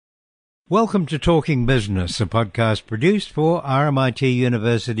Welcome to Talking Business, a podcast produced for RMIT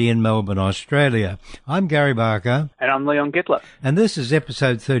University in Melbourne, Australia. I'm Gary Barker. And I'm Leon Gittler. And this is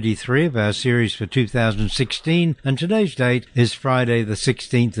episode 33 of our series for 2016. And today's date is Friday, the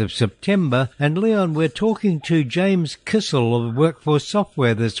 16th of September. And Leon, we're talking to James Kissel of Workforce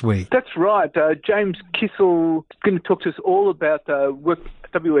Software this week. That's right. James Kissel is going to talk to us all about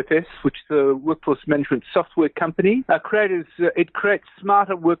WFS, which is a workforce management software company. It creates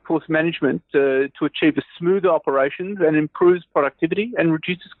smarter workforce management to achieve a smoother operations and improves productivity and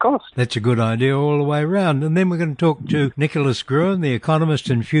reduces costs. That's a good idea all the way around. And then we're going to talk to Nicholas Gruen, the economist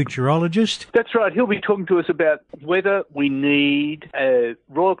and futurologist. That's right. He'll be talking to us about whether we need a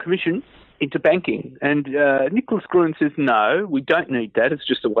Royal Commission into banking. And Nicholas Gruen says, no, we don't need that. It's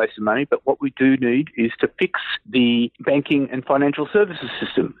just a waste of money. But what we do need is to fix the banking and financial services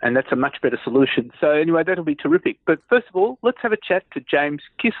system. And that's a much better solution. So anyway, that'll be terrific. But first of all, let's have a chat to James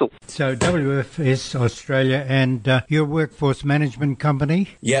Kissel. So WFS Australia, and you're a workforce management company?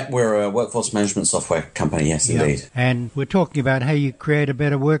 Yeah, we're a workforce management software company, yes, indeed. And we're talking about how you create a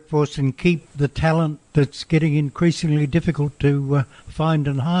better workforce and keep the talent that's getting increasingly difficult to find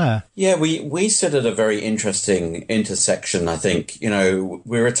and hire. Yeah, we sit at a very interesting intersection, I think. You know,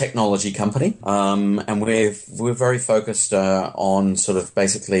 we're a technology company, and we're very focused on sort of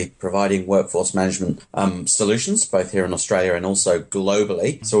basically providing workforce management solutions, both here in Australia and also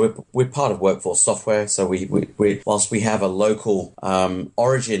globally. So we're part of Workforce Software. So we whilst we have a local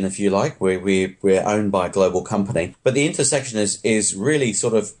origin, if you like, we're owned by a global company. But the intersection is really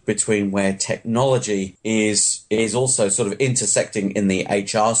sort of between where technology is also sort of intersecting in the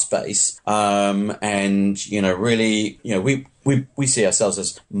HR space, and really, we see ourselves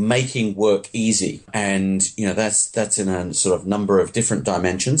as making work easy, and that's in a sort of number of different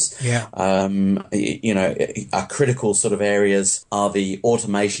dimensions. Yeah. Our critical sort of areas are the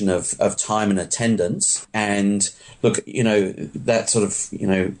automation of time and attendance, and look, that sort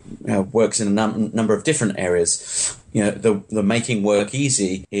of works in a number of different areas. The making work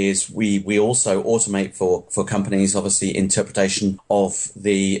easy is we also automate for companies, obviously, interpretation of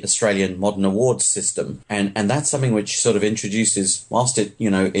the Australian Modern Awards system. And that's something which sort of introduces, whilst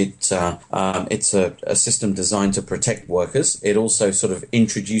it's a system designed to protect workers, it also sort of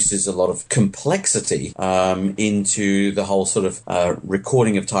introduces a lot of complexity into the whole sort of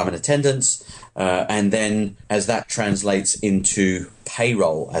recording of time and attendance. And then as that translates into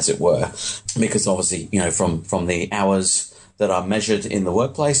payroll, as it were, because obviously, from the hours that are measured in the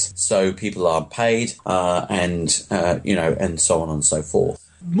workplace, so people are paid, and so on and so forth.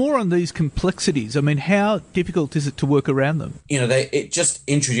 More on these complexities. I mean, how difficult is it to work around them? It just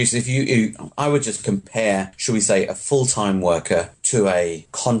introduces, I would just compare, should we say, a full-time worker to a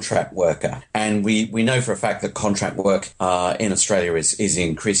contract worker. And we know for a fact that contract work in Australia is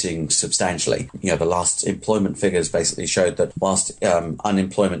increasing substantially. The last employment figures basically showed that whilst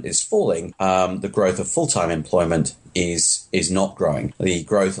unemployment is falling, the growth of full-time employment is not growing. The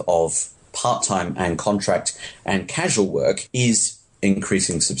growth of part-time and contract and casual work is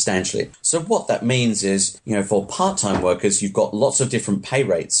increasing substantially. So what that means is, for part-time workers, you've got lots of different pay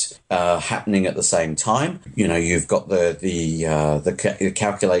rates happening at the same time. You've got the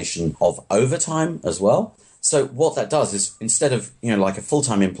calculation of overtime as well. So what that does is, instead of, like a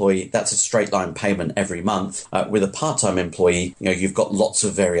full-time employee, that's a straight line payment every month. With a part-time employee, you've got lots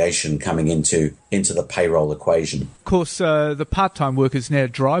of variation coming into the payroll equation. Of course, the part-time workers now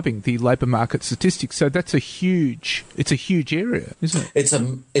driving the labour market statistics. So that's a huge area, isn't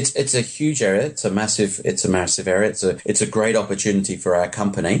it? It's a huge area. It's a massive area. It's a great opportunity for our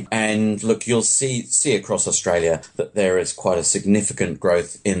company. And look, you'll see across Australia that there is quite a significant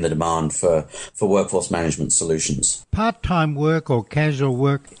growth in the demand for workforce management solutions. Part-time work or casual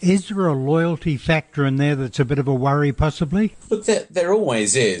work, is there a loyalty factor in there that's a bit of a worry possibly? Look, there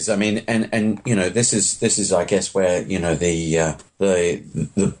always is. I mean, and this is I guess where the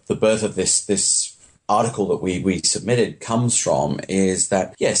birth of this article that we submitted comes from, is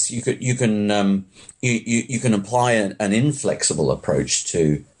that yes, you can apply an inflexible approach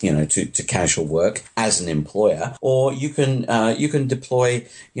to casual work as an employer, or you can deploy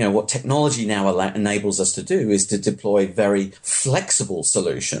what technology now enables us to do is to deploy very flexible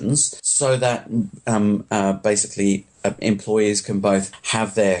solutions so that basically employees can both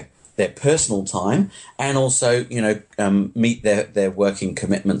have their personal time and also meet their working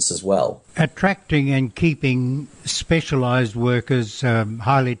commitments as well. Attracting and keeping specialised workers,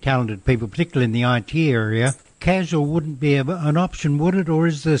 highly talented people, particularly in the IT area, casual wouldn't be an option, would it? Or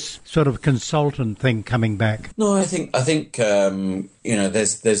is this sort of consultant thing coming back? No, I think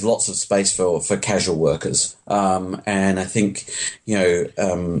there's lots of space for casual workers, and I think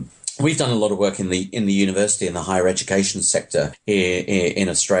we've done a lot of work in the university and the higher education sector in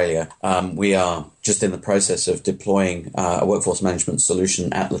Australia. We are just in the process of deploying a workforce management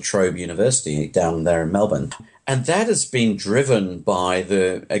solution at La Trobe University down there in Melbourne. And that has been driven by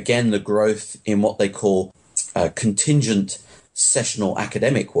the growth in what they call contingent sessional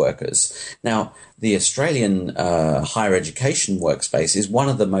academic workers. Now, the Australian higher education workspace is one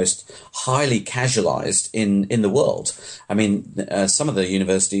of the most highly casualised in the world. I mean, some of the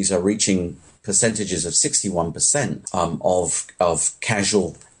universities are reaching percentages of 61% of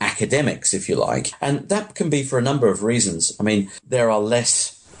casual academics, if you like. And that can be for a number of reasons. I mean, there are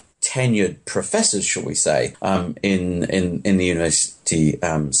less tenured professors, shall we say, in the university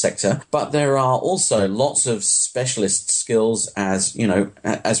sector, but there are also lots of specialist skills. As you know,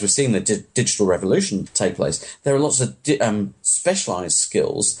 as we're seeing the digital revolution take place, there are lots of specialized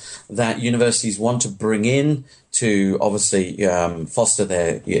skills that universities want to bring in to obviously foster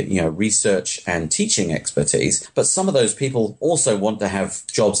their research and teaching expertise, but some of those people also want to have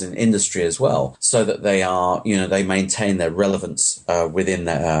jobs in industry as well, so that they are they maintain their relevance within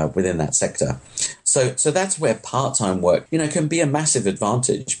that sector. So that's where part-time work can be a massive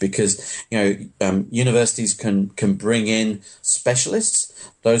advantage, because universities can bring in specialists.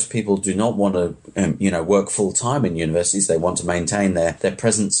 Those people do not want to work full-time in universities. They want to maintain their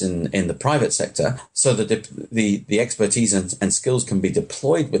presence in the private sector, so that the expertise and skills can be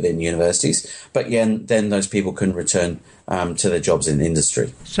deployed within universities, but then those people can return to their jobs in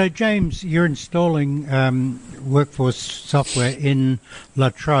industry. So, James, you're installing workforce software in La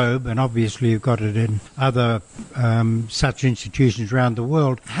Trobe, and obviously you've got it in other such institutions around the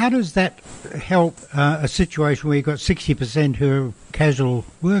world. How does that help a situation where you've got 60% who are casual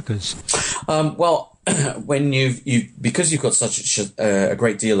workers? When because you've got such a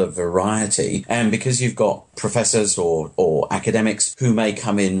great deal of variety, and because you've got professors or academics who may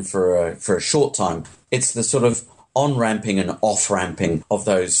come in for a short time, it's the sort of on-ramping and off-ramping of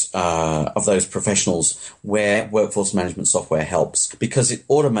those professionals where workforce management software helps, because it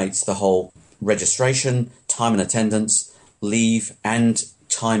automates the whole registration, time and attendance, leave, and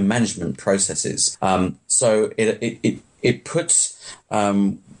time management processes. So it puts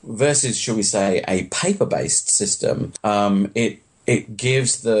versus, shall we say, a paper-based system, it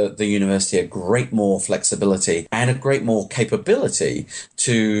gives the university a great more flexibility and a great more capability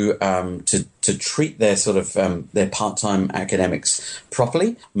to treat their sort of their part-time academics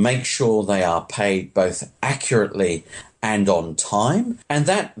properly, make sure they are paid both accurately and on time, and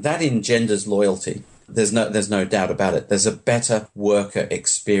that engenders loyalty. There's no doubt about it. There's a better worker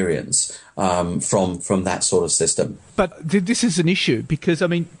experience from that sort of system. But this is an issue, because, I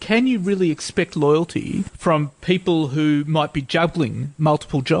mean, can you really expect loyalty from people who might be juggling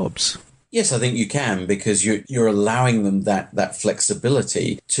multiple jobs? Yes, I think you can, because you're allowing them that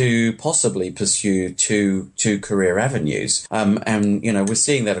flexibility to possibly pursue two career avenues. And we're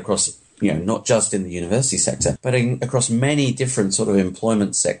seeing that across not just in the university sector, but across many different sort of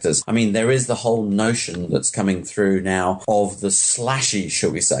employment sectors. I mean, there is the whole notion that's coming through now of the slashy,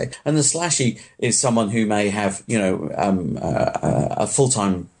 shall we say. And the slashy is someone who may have, a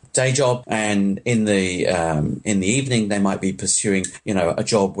full-time day job, and in the evening they might be pursuing, a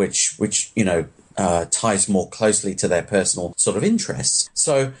job which ties more closely to their personal sort of interests.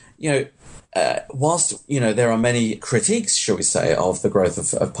 So, whilst there are many critiques, shall we say, of the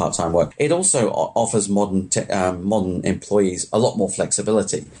growth of part-time work, it also offers modern employees a lot more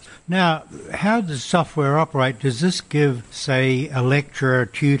flexibility. Now, how does software operate? Does this give, say, a lecturer, a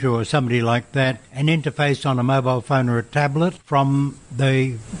tutor, or somebody like that, an interface on a mobile phone or a tablet from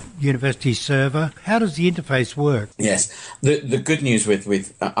the university server? How does the interface work? Yes, the good news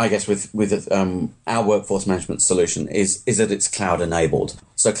with our workforce management solution is that it's cloud enabled.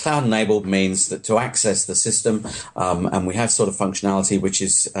 So cloud enabled means that to access the system, and we have sort of functionality which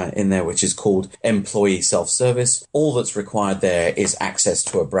is in there, which is called employee self-service. All that's required there is access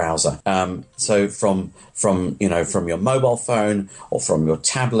to a browser. So from your mobile phone or from your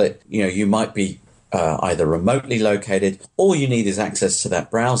tablet, you might be either remotely located. All you need is access to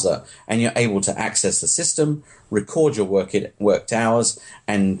that browser, and you're able to access the system, record your worked hours,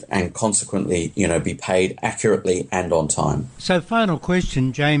 and consequently, be paid accurately and on time. So, final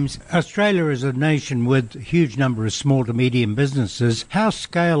question, James. Australia is a nation with a huge number of small to medium businesses. How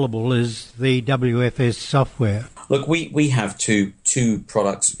scalable is the WFS software? Look, we have two two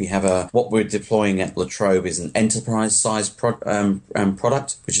products. We have what we're deploying at La Trobe is an enterprise-size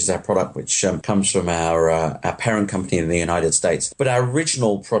product, which is our product which comes from our parent company in the United States. But our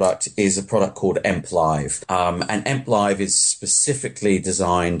original product is a product called EmpLive. And EmpLive is specifically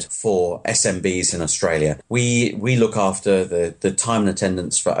designed for SMBs in Australia. We look after the time and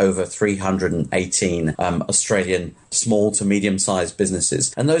attendance for over 318 Australian small to medium-sized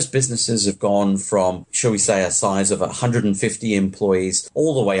businesses. And those businesses have gone from, shall we say, a size of 150 employees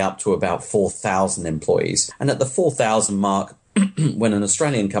all the way up to about 4,000 employees. And at the 4,000 mark, when an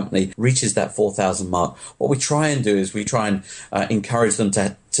Australian company reaches that 4,000 mark, what we try and do is we try and encourage them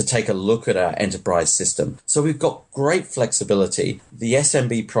to take a look at our enterprise system. So we've got great flexibility. The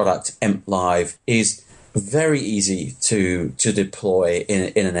SMB product, EmpLive, is very easy to deploy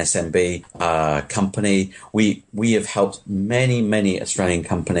in an SMB company. We have helped many Australian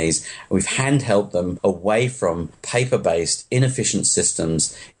companies. We've hand-held them away from paper-based, inefficient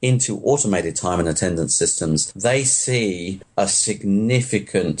systems into automated time and attendance systems. They see a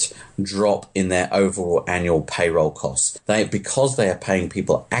significant drop in their overall annual payroll costs. Because they are paying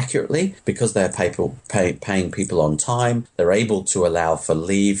people accurately, because they are paying people on time, they're able to allow for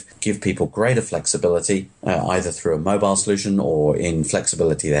leave, give people greater flexibility, either through a mobile solution or in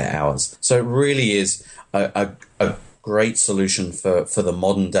flexibility their hours. So it really is a great solution for the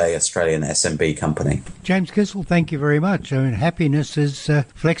modern day Australian SMB company. James Kissel, thank you very much. I mean, happiness is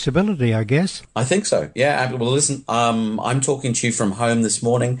flexibility, I guess. I think so. Yeah. Well, listen, I'm talking to you from home this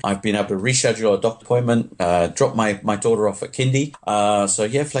morning. I've been able to reschedule a doctor appointment, drop my daughter off at kindy. So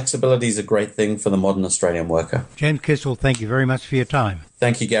yeah, flexibility is a great thing for the modern Australian worker. James Kissel, thank you very much for your time.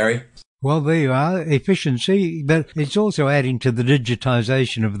 Thank you, Gary. Well, there you are, efficiency, but it's also adding to the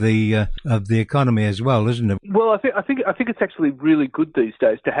digitisation of the economy as well, isn't it? Well, I think it's actually really good these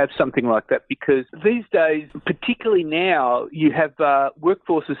days to have something like that, because these days, particularly now, you have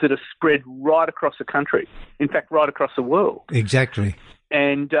workforces that are spread right across the country. In fact, right across the world. Exactly.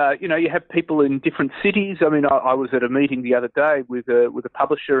 And, you have people in different cities. I mean, I was at a meeting the other day with a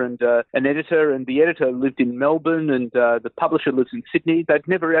publisher and an editor, and the editor lived in Melbourne and the publisher lives in Sydney. They'd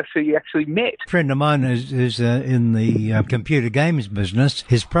never actually met. A friend of mine is in the computer games business.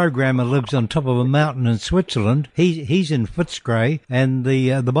 His programmer lives on top of a mountain in Switzerland. He's in Footscray, and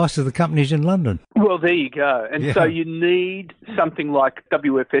the boss of the company's in London. Well, there you go. And so you need something like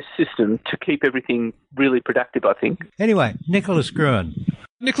WFS system to keep everything really productive, I think. Anyway, Nicholas Gruen.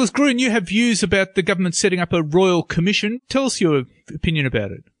 Nicholas Gruen, you have views about the government setting up a royal commission. Tell us your opinion about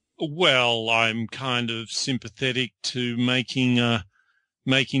it. Well, I'm kind of sympathetic to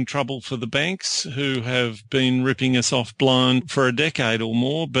making trouble for the banks who have been ripping us off blind for a decade or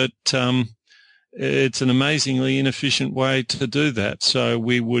more, but it's an amazingly inefficient way to do that. So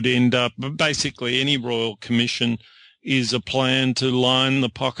we would end up, basically any royal commission is a plan to line the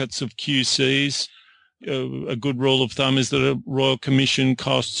pockets of QCs. A good rule of thumb is that a royal commission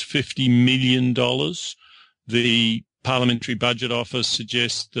costs $50 million. The Parliamentary Budget Office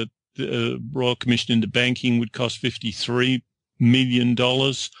suggests that the royal commission into banking would cost $53 million,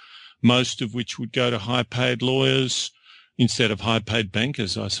 most of which would go to high-paid lawyers instead of high-paid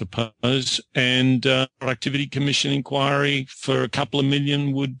bankers, I suppose. And productivity commission inquiry for a couple of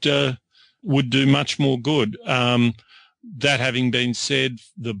million would do much more good. That having been said,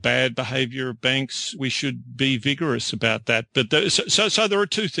 the bad behaviour of banks, we should be vigorous about that. But so there are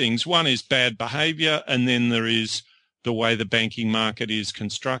two things. One is bad behaviour, and then there is the way the banking market is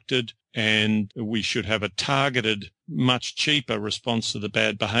constructed. And we should have a targeted, much cheaper response to the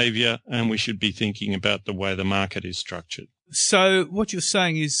bad behaviour, and we should be thinking about the way the market is structured. So what you're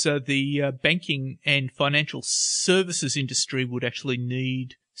saying is the banking and financial services industry would actually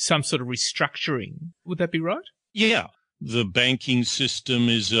need some sort of restructuring. Would that be right? Yeah. The banking system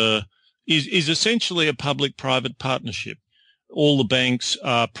is essentially a public-private partnership. All the banks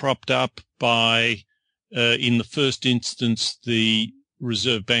are propped up by, in the first instance, the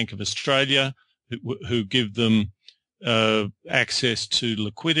Reserve Bank of Australia, who give them access to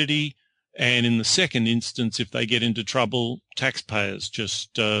liquidity. And in the second instance, if they get into trouble, taxpayers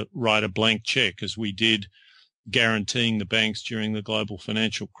just write a blank check, as we did, guaranteeing the banks during the global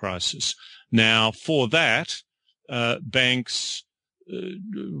financial crisis. Now, for that, banks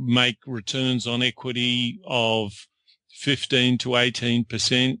make returns on equity of 15 to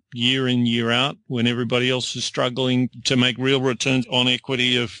 18% year in, year out, when everybody else is struggling to make real returns on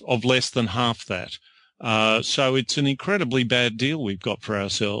equity of less than half that. So it's an incredibly bad deal we've got for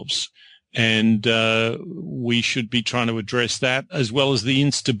ourselves. And we should be trying to address that, as well as the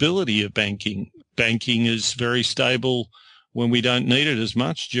instability of banking. Banking is very stable when we don't need it as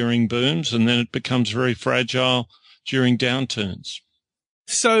much during booms, and then it becomes very fragile during downturns.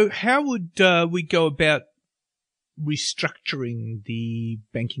 So how would we go about restructuring the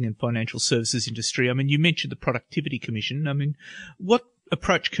banking and financial services industry? I mean, you mentioned the Productivity Commission. I mean, what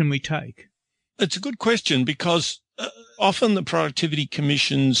approach can we take? It's a good question because often the Productivity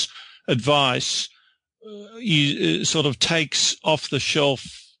Commission's advice sort of takes off-the-shelf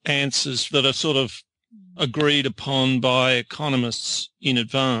answers that are sort of agreed upon by economists in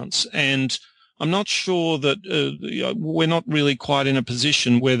advance. And I'm not sure that we're not really quite in a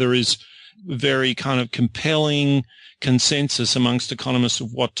position where there is very kind of compelling consensus amongst economists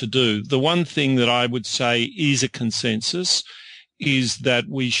of what to do. The one thing that I would say is a consensus is that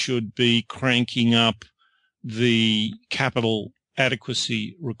we should be cranking up the capital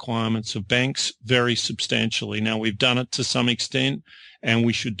adequacy requirements of banks very substantially. Now, we've done it to some extent, and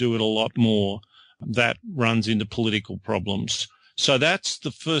we should do it a lot more. That runs into political problems. So that's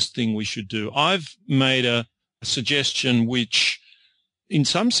the first thing we should do. I've made a suggestion which in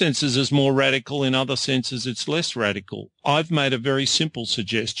some senses is more radical, in other senses it's less radical. I've made a very simple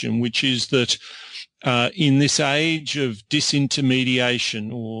suggestion, which is that in this age of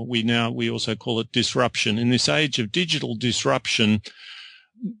disintermediation, or we also call it disruption, in this age of digital disruption,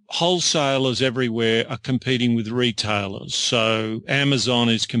 wholesalers everywhere are competing with retailers. So Amazon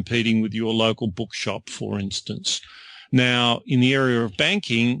is competing with your local bookshop, for instance. Now, in the area of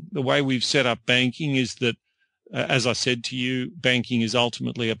banking, the way we've set up banking is that, as I said to you, banking is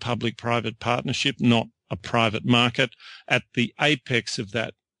ultimately a public-private partnership, not a private market. At the apex of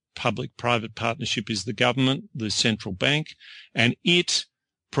that public-private partnership is the government, the central bank, and it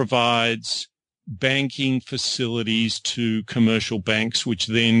provides banking facilities to commercial banks, which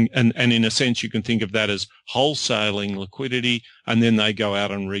then, and in a sense, you can think of that as wholesaling liquidity, and then they go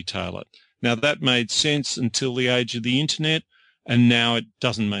out and retail it. Now, that made sense until the age of the internet, and now it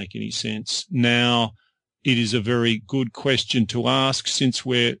doesn't make any sense. Now, it is a very good question to ask, since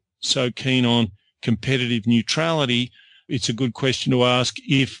we're so keen on competitive neutrality. It's a good question to ask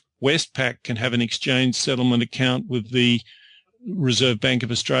if Westpac can have an exchange settlement account with the Reserve Bank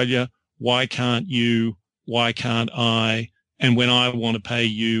of Australia. Why can't you? Why can't I? And when I want to pay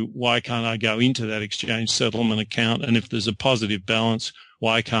you, why can't I go into that exchange settlement account? And if there's a positive balance,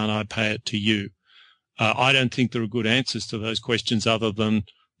 why can't I pay it to you? I don't think there are good answers to those questions other than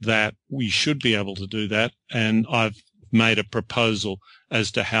that we should be able to do that. And I've made a proposal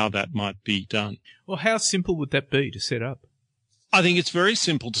as to how that might be done. Well, how simple would that be to set up? I think it's very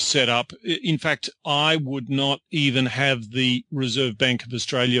simple to set up. In fact, I would not even have the Reserve Bank of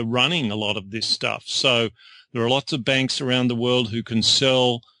Australia running a lot of this stuff. So there are lots of banks around the world who can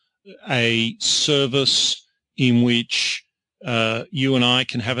sell a service in which you and I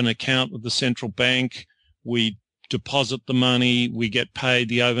can have an account with the central bank. We deposit the money. We get paid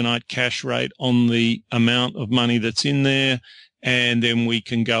the overnight cash rate on the amount of money that's in there. And then we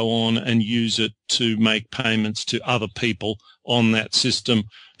can go on and use it to make payments to other people on that system.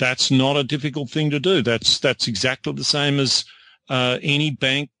 That's not a difficult thing to do. That's exactly the same as any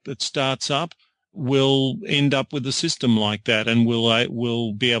bank that starts up will end up with a system like that, and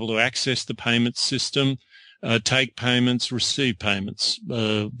will be able to access the payment system, take payments, receive payments.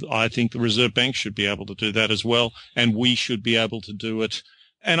 I think the Reserve Bank should be able to do that as well, and we should be able to do it.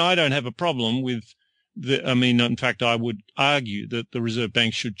 And I don't have a problem with in fact, I would argue that the Reserve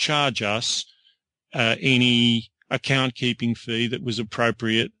Bank should charge us any account keeping fee that was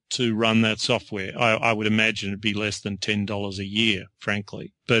appropriate to run that software. I would imagine it'd be less than $10 a year,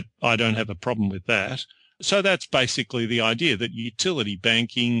 frankly, but I don't have a problem with that. So that's basically the idea, that utility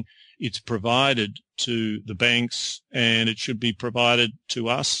banking, it's provided to the banks and it should be provided to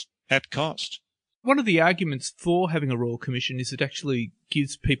us at cost. One of the arguments for having a Royal Commission is it actually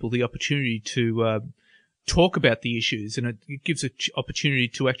gives people the opportunity to talk about the issues, and it gives an opportunity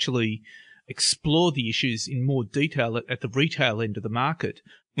to actually explore the issues in more detail at the retail end of the market.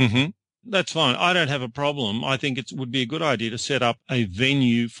 Mm-hmm. That's fine. I don't have a problem. I think it would be a good idea to set up a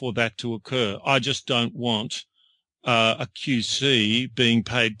venue for that to occur. I just don't want a QC being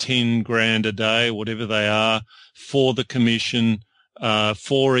paid $10,000 a day, whatever they are, for the commission,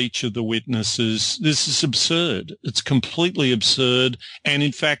 for each of the witnesses. This is absurd. It's completely absurd. And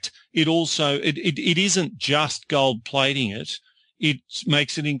in fact, it isn't just gold plating it. It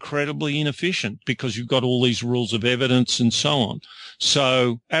makes it incredibly inefficient because you've got all these rules of evidence and so on.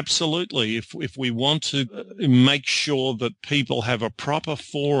 So absolutely, if we want to make sure that people have a proper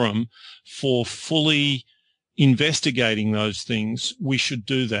forum for fully investigating those things, we should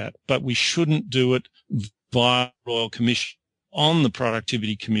do that. But we shouldn't do it via Royal Commission on the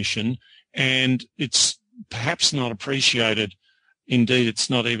Productivity Commission. And it's perhaps not appreciated indeed it's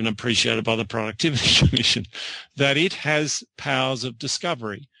not even appreciated by the Productivity Commission, that it has powers of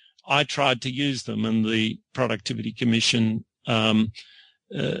discovery. I tried to use them, and the Productivity Commission,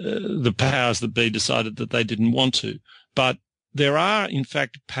 the powers that be decided that they didn't want to. But there are, in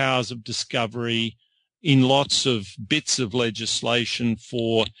fact, powers of discovery in lots of bits of legislation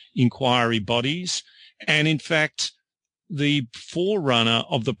for inquiry bodies. And in fact, the forerunner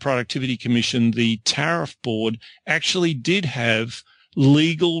of the Productivity Commission, the Tariff Board, actually did have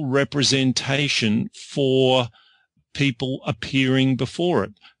legal representation for people appearing before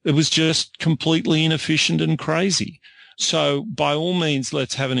it. It was just completely inefficient and crazy. So by all means,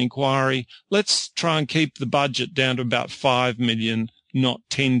 let's have an inquiry. Let's try and keep the budget down to about 5 million, not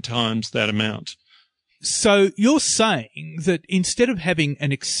 10 times that amount. So you're saying that instead of having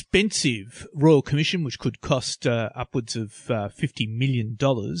an expensive Royal Commission, which could cost upwards of $50 million,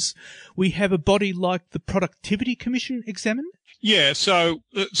 we have a body like the Productivity Commission examine? Yeah, so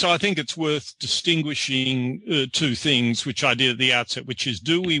I think it's worth distinguishing two things, which I did at the outset, which is,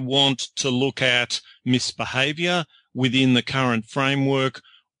 do we want to look at misbehaviour within the current framework,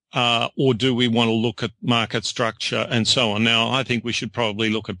 or do we want to look at market structure and so on? Now, I think we should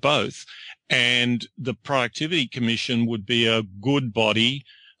probably look at both. And the Productivity Commission would be a good body.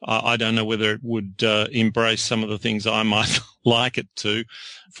 I don't know whether it would embrace some of the things I might like it to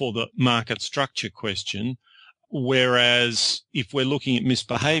for the market structure question. Whereas if we're looking at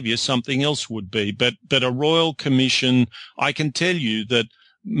misbehaviour, something else would be. But a Royal Commission, I can tell you that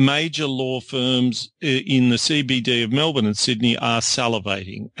major law firms in the CBD of Melbourne and Sydney are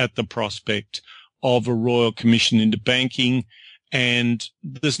salivating at the prospect of a Royal Commission into banking. And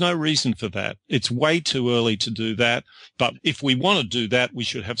there's no reason for that. It's way too early to do that. But if we want to do that, we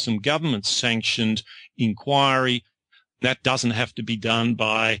should have some government-sanctioned inquiry. That doesn't have to be done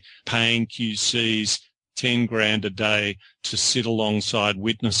by paying QCs 10 grand a day to sit alongside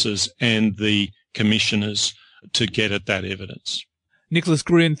witnesses and the commissioners to get at that evidence. Nicholas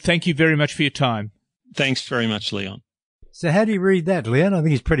Gruen, thank you very much for your time. Thanks very much, Leon. So how do you read that, Leon? I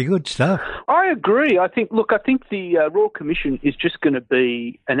think it's pretty good stuff. I agree. I think the Royal Commission is just going to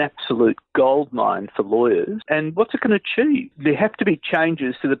be an absolute goldmine for lawyers. And what's it going to achieve? There have to be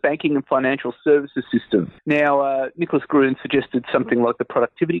changes to the banking and financial services system. Now, Nicholas Gruen suggested something like the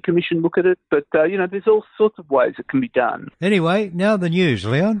Productivity Commission look at it, but, there's all sorts of ways it can be done. Anyway, now the news,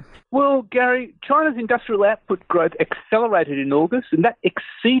 Leon. Well, Gary, China's industrial output growth accelerated in August, and that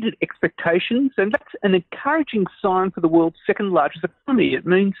exceeded expectations, and that's an encouraging sign for the world's second largest economy. It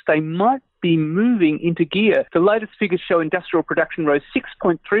means they might be moving into gear. The latest figures show industrial production rose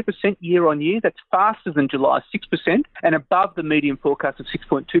 6.3% year on year. That's faster than July's 6% and above the median forecast of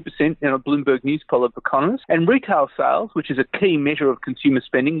 6.2% in a Bloomberg News poll of economists. And retail sales, which is a key measure of consumer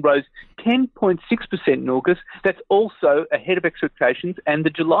spending, rose 10.6% in August. That's also ahead of expectations and the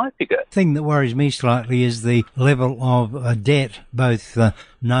July figure. The thing that worries me slightly is the level of debt, both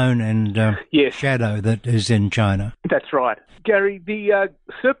known and yes, shadow, that is in China. That's right. Gary, the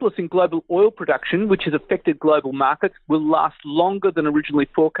surplus in global oil production, which has affected global markets, will last longer than originally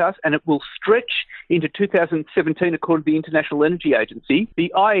forecast, and it will stretch into 2017, according to the International Energy Agency.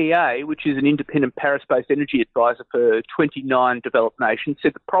 The IEA, which is an independent Paris-based energy advisor for 29 developed nations,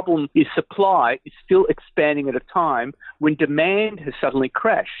 said the problem is supply is still expanding at a time when demand has suddenly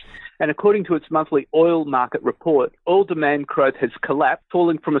crashed. And according to its monthly oil market report, oil demand growth has collapsed,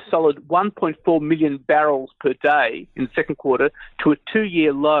 falling from a solid 1.4 million barrels per day in the second quarter to a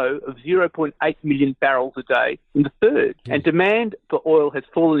two-year low of 0.8 million barrels a day in the third. And demand for oil has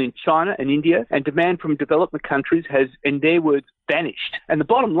fallen in China and India, and demand from development countries has, in their words, vanished. And the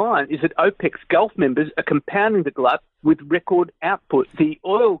bottom line is that OPEC's Gulf members are compounding the glut with record output. The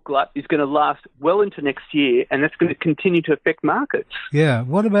oil glut is going to last well into next year, and that's going to continue to affect markets. Yeah.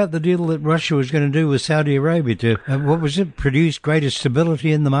 What about the deal that Russia was going to do with Saudi Arabia to, produce greater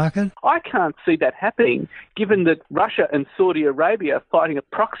stability in the market? I can't see that happening, given that Russia and Saudi Arabia are fighting a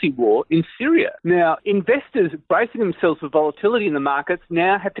proxy war in Syria. Now, investors bracing themselves for volatility in the markets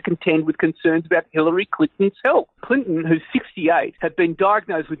now have to contend with concerns about Hillary Clinton's health. Clinton, who's 68, had been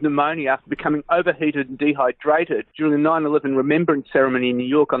diagnosed with pneumonia after becoming overheated and dehydrated during the 9/11 Remembrance Ceremony in New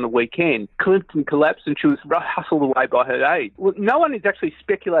York on the weekend. Clinton collapsed and she was hustled away by her aides. Well, no one is actually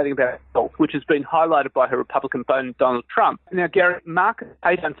speculating about her health, which has been highlighted by her Republican opponent, Donald Trump. Now, Gary, markets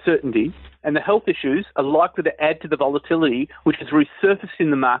hate uncertainty, and the health issues are likely to add to the volatility which has resurfaced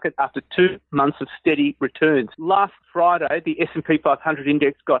in the market after 2 months of steady returns. Last Friday, the S&P 500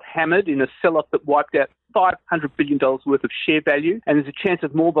 index got hammered in a sell-off that wiped out $500 billion worth of share value, and there's a chance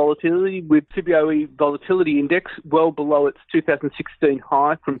of more volatility with CBOE Volatility Index well below its 2016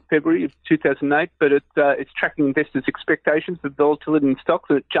 high from February of 2008, but it's tracking investors' expectations for volatility in stocks,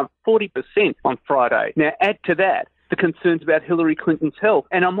 and it jumped 40% on Friday. Now, add to that the concerns about Hillary Clinton's health.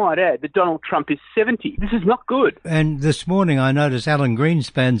 And I might add that Donald Trump is 70. This is not good. And this morning I noticed Alan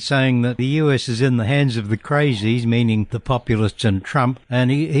Greenspan saying that the US is in the hands of the crazies, meaning the populists and Trump,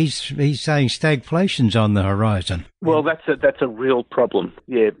 and he's saying stagflation's on the horizon. Well, that's a real problem,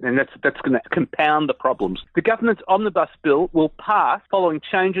 yeah, and that's going to compound the problems. The government's omnibus bill will pass following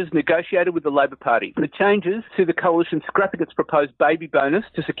changes negotiated with the Labor Party. The changes see the coalition scrapping its proposed baby bonus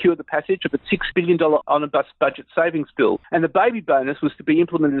to secure the passage of a $6 billion omnibus budget savings bill. And the baby bonus was to be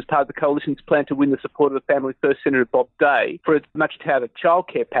implemented as part of the coalition's plan to win the support of the Family First Senator Bob Day for its much-touted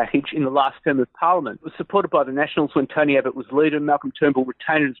childcare package in the last term of Parliament. It was supported by the Nationals when Tony Abbott was leader. Malcolm Turnbull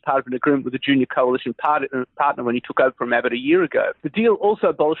retained it as part of an agreement with the junior coalition partner when he took over from Abbott a year ago. The deal also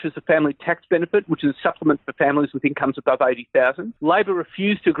abolishes the family tax benefit, which is a supplement for families with incomes above $80,000. Labor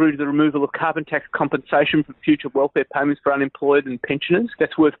refused to agree to the removal of carbon tax compensation for future welfare payments for unemployed and pensioners.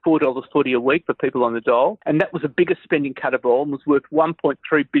 That's worth $4.40 a week for people on the dole. And that was the biggest spending cut of all and was worth $1.3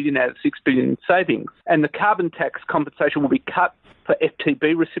 billion out of $6 billion in savings. And the carbon tax compensation will be cut for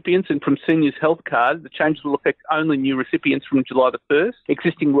FTB recipients and from seniors' health cards. The changes will affect only new recipients from July the 1st.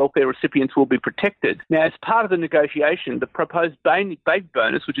 Existing welfare recipients will be protected. Now, as part of the negotiation, the proposed baby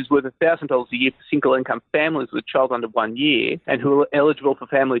bonus, which is worth $1,000 a year for single-income families with a child under 1 year and who are eligible for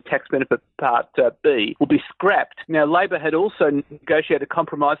family tax benefit Part B, will be scrapped. Now, Labor had also negotiated a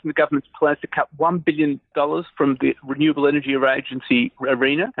compromise in the government's plans to cut $1 billion from the Renewable Energy Agency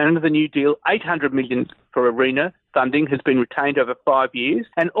ARENA, and under the new deal, $800 million for ARENA funding has been retained over 5 years.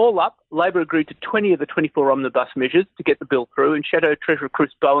 And all up, Labor agreed to 20 of the 24 omnibus measures to get the bill through, and Shadow Treasurer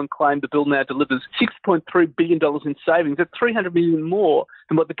Chris Bowen claimed the bill now delivers $6.3 billion in savings. That's $300 million more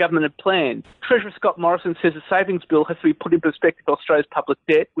than what the government had planned. Treasurer Scott Morrison says the savings bill has to be put in perspective of Australia's public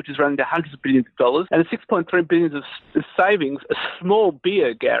debt, which is running to hundreds of billions of dollars, and the $6.3 billion of savings, a small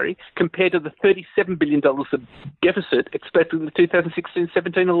beer, Gary, compared to the $37 billion of deficit expected in the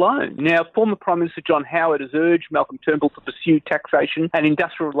 2016-17 alone. Now, former Prime Minister John Howard has urged Malcolm Turnbull to pursue taxation and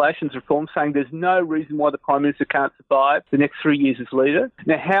industrial relations reform, saying there's no reason why the Prime Minister can't survive the next 3 years as leader.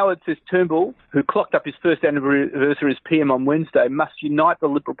 Now, Howard says Turnbull, who clocked up his first anniversary as PM on Wednesday, must unite the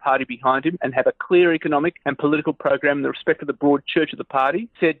Liberal Party behind him and have a clear economic and political program in the respect of the broad church of the party.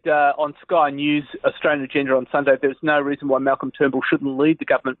 Said on Sky News Australian Agenda on Sunday, there's no reason why Malcolm Turnbull shouldn't lead the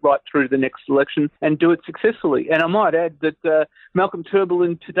government right through to the next election and do it successfully. And I might add that Malcolm Turnbull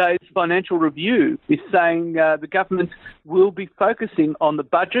in today's Financial Review is saying the government will be focusing on the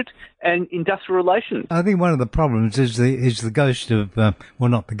budget and industrial relations. I think one of the problems is the ghost of, well,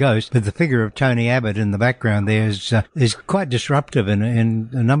 not the ghost, but the figure of Tony Abbott in the background there is quite disruptive in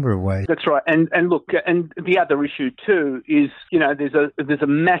a number of ways. That's right. And look, and the other issue too is, you know, there's a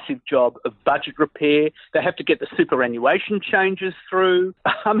massive job of budget repair. They have to get the superannuation changes through.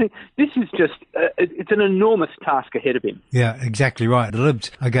 I mean, this is just, it's an enormous task ahead of him. Yeah, exactly right. The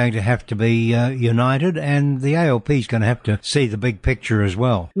Libs are going to have to be united, and the ALP is going to have to see the big picture as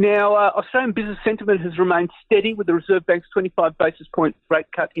well. Now, Australian business sentiment has remained steady with the Reserve Bank's 25 basis point rate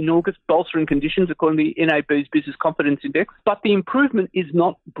cut in August, bolstering conditions according to the NAB's Business Confidence Index. But the improvement is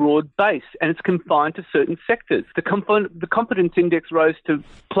not broad-based, and it's confined to certain sectors. The Confidence Index rose to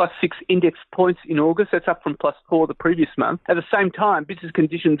 +6 index points in August. That's up from +4 the previous month. At the same time, business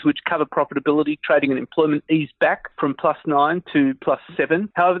conditions which cover profitability, trading and employment eased back from +9 to +7.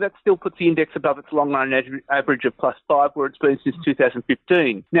 However, that still puts the index above its long-run average of +5, where it's been since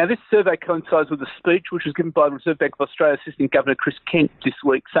 2015. Now, this survey coincides with a speech which was given by the Reserve Bank of Australia Assistant Governor Chris Kent this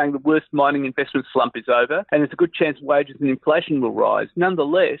week, saying the worst mining investment slump is over and there's a good chance wages and inflation will rise.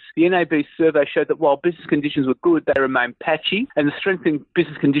 Nonetheless, the NAB survey showed that while business conditions were good, they remained patchy, and the strengthening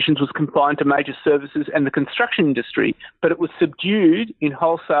business conditions was confined to major services and the construction industry, but it was subdued in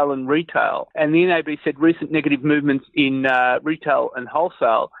wholesale and retail. And the NAB said recent negative movements in retail and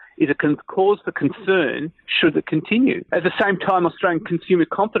wholesale is a cause for concern should it continue. At the same time, Australian consumer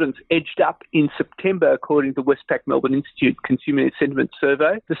confidence edged up in September, according to the Westpac Melbourne Institute Consumer Sentiment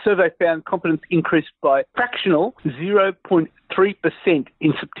Survey. The survey found confidence increased by fractional 0.3 3%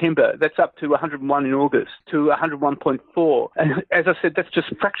 in September. That's up to 101 in August, to 101.4. And as I said, that's just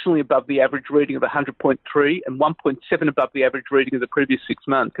fractionally above the average reading of 100.3 and 1.7 above the average reading of the previous 6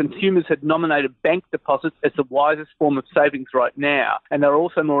 months. Consumers had nominated bank deposits as the wisest form of savings right now, and they're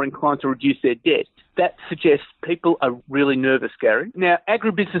also more inclined to reduce their debt. That suggests people are really nervous, Gary. Now,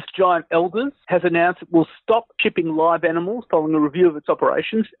 agribusiness giant Elders has announced it will stop shipping live animals following a review of its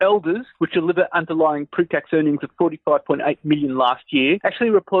operations. Elders, which delivered underlying pre-tax earnings of $45.8 million last year, actually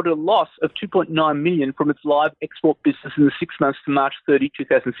reported a loss of $2.9 million from its live export business in the 6 months to March 30,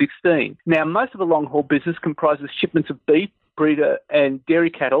 2016. Now, most of the long-haul business comprises shipments of beef, breeder and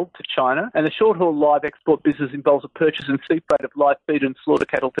dairy cattle to China, and the short-haul live export business involves a purchase and sea freight of live feed and slaughter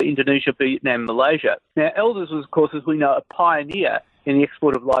cattle to Indonesia, Vietnam and Malaysia. Now, Elders was, of course, as we know, a pioneer in the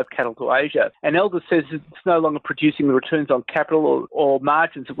export of live cattle to Asia. And Elders says it's no longer producing the returns on capital or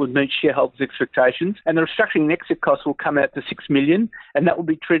margins that would meet shareholders' expectations. And the restructuring and exit costs will come out to $6 million, and that will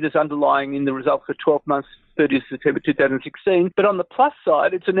be treated as underlying in the results for 12 months, 30th September 2016. But on the plus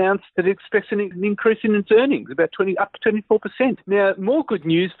side, it's announced that it expects an increase in its earnings, about up to 24%. Now, more good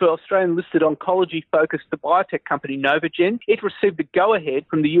news for Australian-listed oncology-focused biotech company Novogen. It received the go-ahead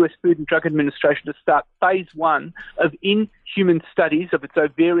from the US Food and Drug Administration to start phase 1 of in-human studies of its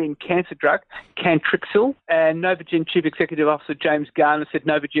ovarian cancer drug, Cantrixil. And Novogen Chief Executive Officer James Garner said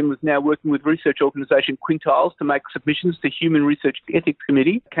Novogen was now working with research organisation Quintiles to make submissions to Human Research Ethics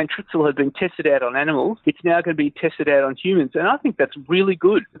Committee. Cantrixil had been tested out on animals. It's now going to be tested out on humans, and I think that's really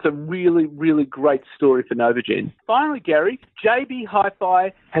good. It's a really, really great story for Novogen. Finally, Gary, JB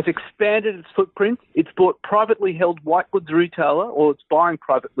Hi-Fi has expanded its footprint. It's bought privately held white goods retailer, or it's buying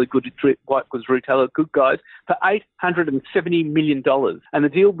privately white goods retailer, Good Guys, for $870 million. And the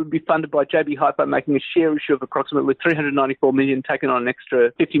deal would be funded by JB Hi-Fi making a share issue of approximately $394 million, taking on an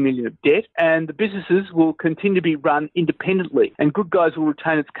extra $50 million of debt. And the businesses will continue to be run independently. And Good Guys will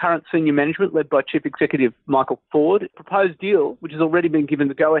retain its current senior management, led by Chief Executive Michael Ford. The proposed deal, which has already been given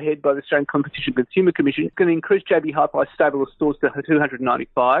the go-ahead by the Australian Competition and Consumer Commission, is going to increase JB Hi-Fi's stable of stores to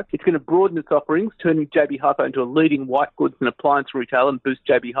 295. It's going to broaden its offerings, turning JB Hi-Fi into a leading white goods and appliance retailer and boost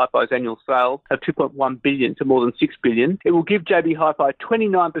JB Hi-Fi's annual sales of $2.1 billion to more than $6 billion. It will give JB Hi-Fi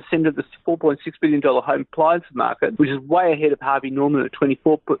 29% of the $4.6 billion home appliance market, which is way ahead of Harvey Norman at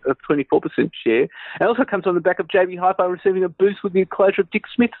 24% share. It also comes on the back of JB Hi-Fi receiving a boost with the closure of Dick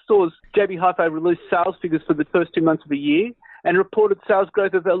Smith stores. JB Hi-Fi released sales figures for the first 2 months of the year and reported sales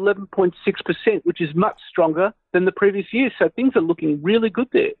growth of 11.6%, which is much stronger than the previous year. So things are looking really good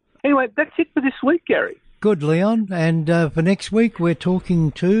there. Anyway, that's it for this week, Gary. Good, Leon. And for next week, we're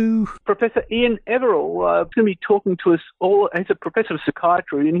talking to Professor Ian Everall. He's going to be talking to us all. He's a professor of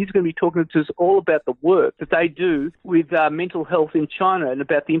psychiatry, and he's going to be talking to us all about the work that they do with mental health in China and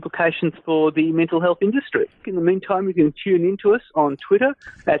about the implications for the mental health industry. In the meantime, you can tune in to us on Twitter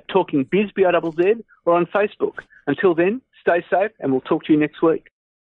at TalkingBiz, BIZZ, or on Facebook. Until then, stay safe, and we'll talk to you next week.